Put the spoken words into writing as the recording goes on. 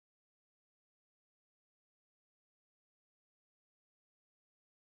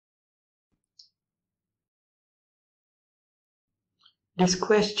This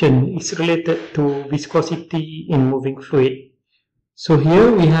question is related to viscosity in moving fluid. So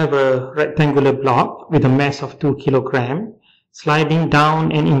here we have a rectangular block with a mass of 2 kg sliding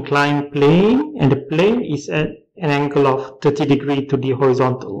down an inclined plane, and the plane is at an angle of 30 degrees to the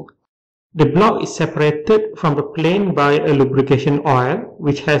horizontal. The block is separated from the plane by a lubrication oil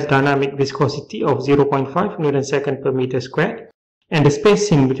which has dynamic viscosity of 0.5 Newton-second per meter squared, and the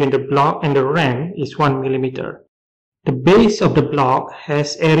spacing between the block and the ram is 1 millimeter. The base of the block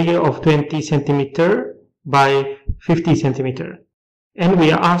has area of 20 cm by 50 cm, and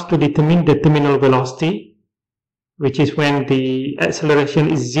we are asked to determine the terminal velocity, which is when the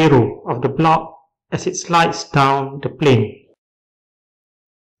acceleration is 0 of the block as it slides down the plane.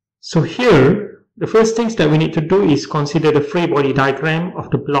 So here, the first things that we need to do is consider the free body diagram of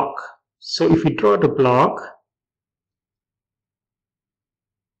the block. So if we draw the block,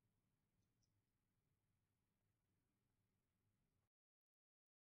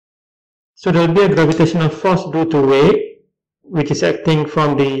 so there will be a gravitational force due to weight, which is acting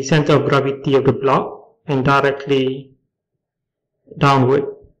from the center of gravity of the block and directly downward.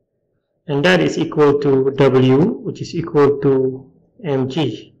 And that is equal to W, which is equal to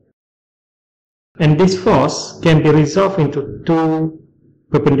mg. And this force can be resolved into two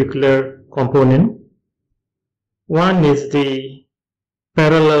perpendicular components. One is the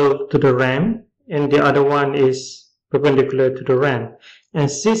parallel to the ram, and the other one is perpendicular to the ram. And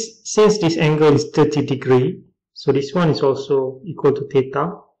since this angle is 30 degrees, so this one is also equal to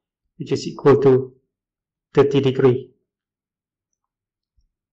theta, which is equal to 30 degrees.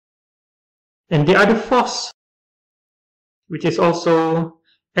 And the other force, which is also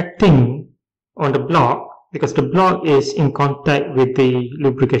acting on the block, because the block is in contact with the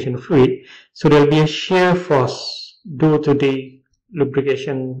lubrication fluid, so there will be a shear force due to the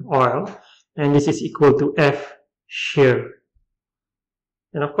lubrication oil, and this is equal to F shear.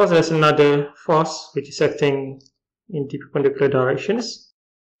 And of course there's another force which is acting in the perpendicular directions,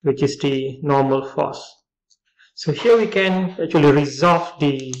 which is the normal force. So here we can actually resolve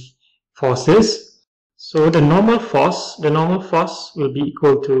the forces. So the normal force will be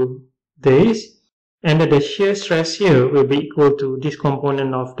equal to this, and the shear stress here will be equal to this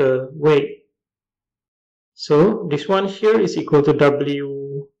component of the weight. So this one here is equal to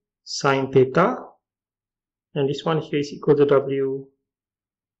W sine theta, and this one here is equal to W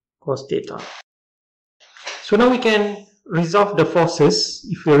cos theta. So now we can resolve the forces.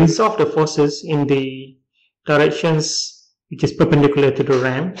 If we resolve the forces in the directions which is perpendicular to the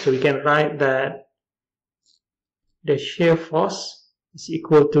ram, so we can write that the shear force is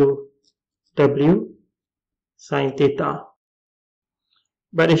equal to W sine theta.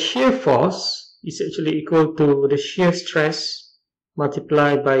 But the shear force is actually equal to the shear stress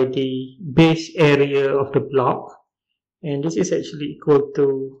multiplied by the base area of the block, and this is actually equal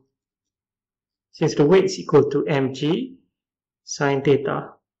to, since the weight is equal to mg sine theta.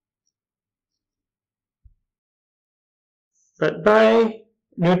 But by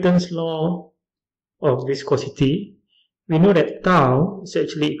Newton's law of viscosity, we know that tau is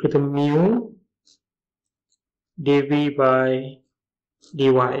actually equal to mu dv by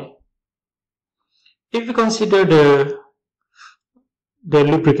dy. If we consider the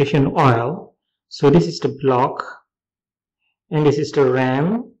lubrication oil, so this is the block and this is the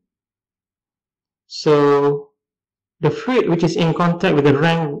ram. So the fluid which is in contact with the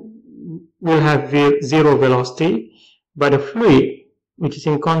ram will have zero velocity, but the fluid which is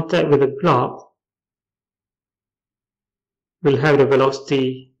in contact with the block will have the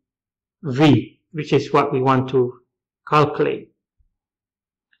velocity v, which is what we want to calculate.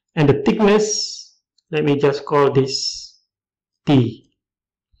 And the thickness, let me just call this t.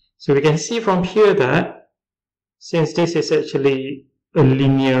 So we can see from here that since this is actually a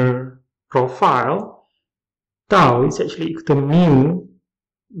linear profile, tau is actually equal to mu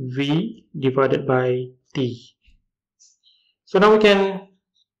v divided by t. So now we can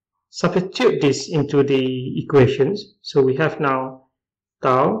substitute this into the equations. So we have now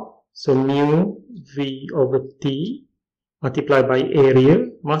tau, so mu v over t multiplied by area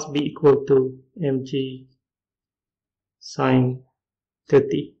must be equal to mg sine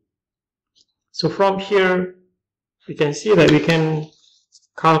 30. So from here we can see that we can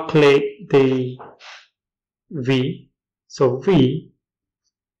calculate the v. So v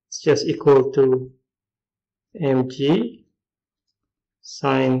is just equal to mg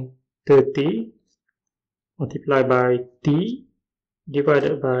sine 30 multiplied by t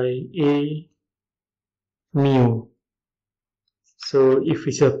divided by a mu. So if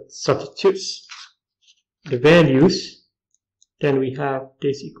we substitute the values, then we have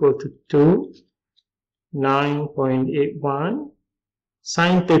this equal to 2, 9.81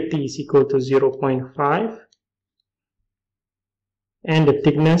 Sine 30 is equal to 0.5, and the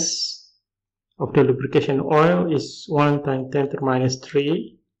thickness of the lubrication oil is 1 times 10 to the minus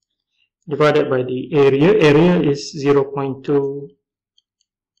 3 divided by the area. Area is 0.2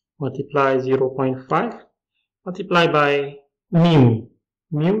 multiply 0.5 multiplied by mu.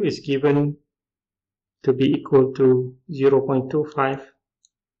 Mu is given to be equal to 0.25.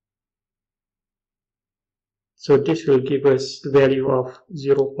 So this will give us the value of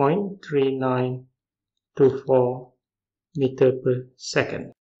 0.3924 meter per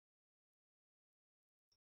second.